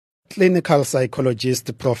Clinical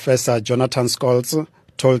psychologist Professor Jonathan Scholz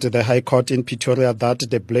told the High Court in Pretoria that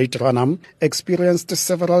the Blade Runner experienced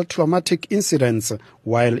several traumatic incidents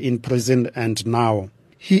while in prison, and now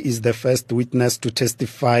he is the first witness to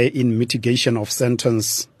testify in mitigation of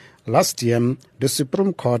sentence. Last year, the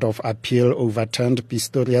Supreme Court of Appeal overturned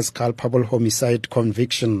Pistorius' culpable homicide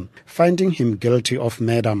conviction, finding him guilty of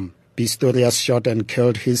murder. Pistorius shot and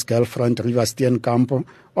killed his girlfriend Reeva Steenkamp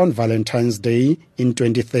on Valentine's Day in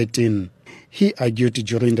 2013. He argued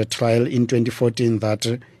during the trial in 2014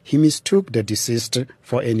 that he mistook the deceased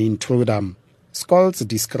for an intruder. Scholz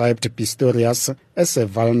described Pistorius as a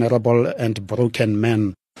vulnerable and broken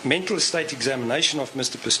man. Mental state examination of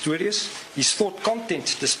Mr. Pistorius. His thought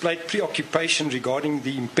content displayed preoccupation regarding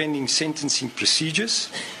the impending sentencing procedures,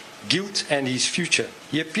 guilt and his future.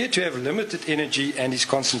 He appeared to have limited energy and his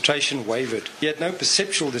concentration wavered. He had no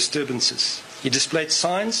perceptual disturbances. He displayed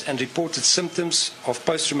signs and reported symptoms of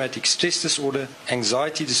post-traumatic stress disorder,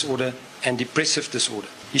 anxiety disorder and depressive disorder.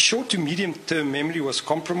 His short to medium-term memory was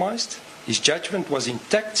compromised. His judgment was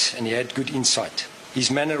intact and he had good insight.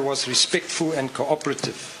 His manner was respectful and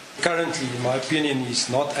cooperative. Currently, in my opinion, he is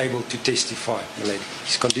not able to testify.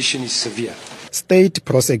 His condition is severe. State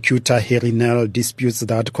Prosecutor Harry Nel disputes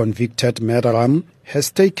that convicted murderer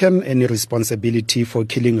has taken any responsibility for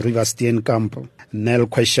killing Reeva Steenkamp. Nel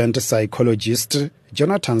questioned psychologist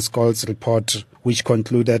Jonathan Scholz's report, which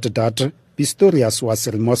concluded that Pistorius was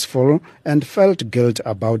remorseful and felt guilt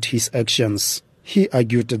about his actions. He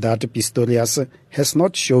argued that Pistorius has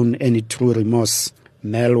not shown any true remorse.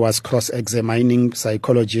 Nel was cross-examining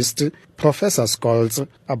psychologist Professor Scholz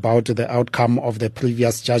about the outcome of the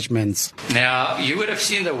previous judgments. Now, you would have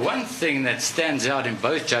seen the one thing that stands out in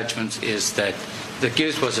both judgments is that the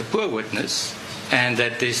accused was a poor witness and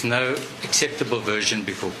that there's no acceptable version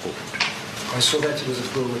before court. I saw that he was a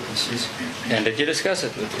poor witness, yes. And did you discuss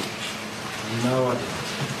it with him? No, I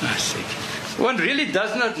didn't. I see. One really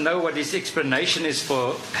does not know what his explanation is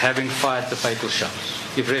for having fired the fatal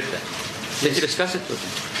shots. You've read that. Did you discuss it with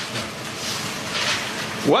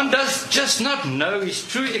him? One does just not know his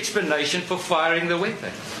true explanation for firing the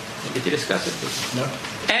weapon. Did you discuss it with him?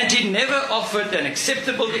 No. And he never offered an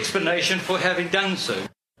acceptable explanation for having done so.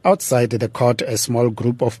 Outside the court, a small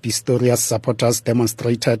group of Pistorius supporters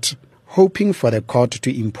demonstrated, hoping for the court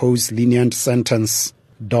to impose lenient sentence.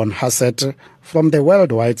 Don Hassett from the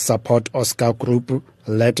Worldwide Support Oscar Group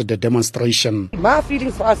led the demonstration. My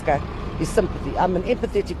feelings for Oscar is sympathy. I'm an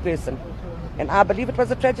empathetic person. And I believe it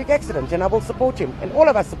was a tragic accident, and I will support him, and all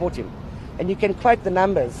of us support him. And you can quote the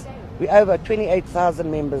numbers. We're over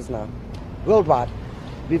 28,000 members now, worldwide.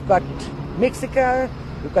 We've got Mexico,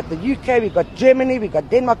 we've got the UK, we've got Germany, we've got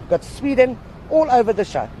Denmark, we've got Sweden, all over the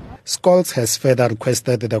show. Scholz has further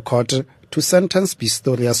requested the court to sentence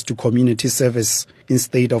Pistorius to community service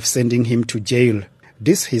instead of sending him to jail.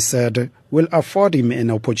 This, he said, will afford him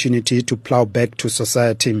an opportunity to plow back to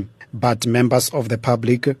society. But members of the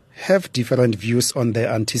public have different views on the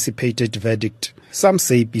anticipated verdict. Some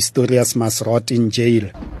say Pistorius must rot in jail.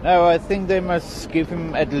 No, I think they must give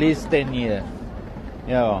him at least 10 years.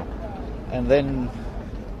 Yeah, and then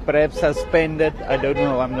perhaps suspended. I don't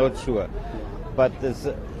know, I'm not sure. But it's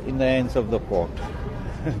in the hands of the court.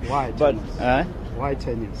 Why? But Why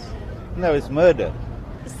 10 years? No, it's murder.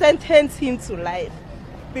 Sentence him to life.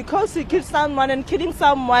 Because he killed someone, and killing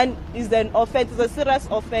someone is an offense, it's a serious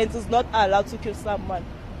offense. It's not allowed to kill someone.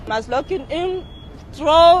 Must lock him in,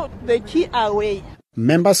 throw the key away.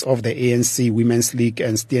 Members of the ANC Women's League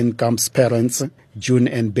and Steenkamp's parents, June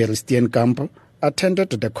and Barry Steenkamp,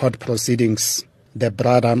 attended the court proceedings. The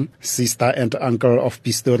brother, sister and uncle of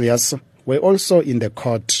Pistorius were also in the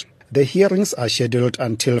court. The hearings are scheduled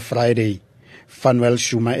until Friday. Phanuel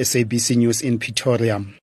Shuma, SABC News in Pretoria.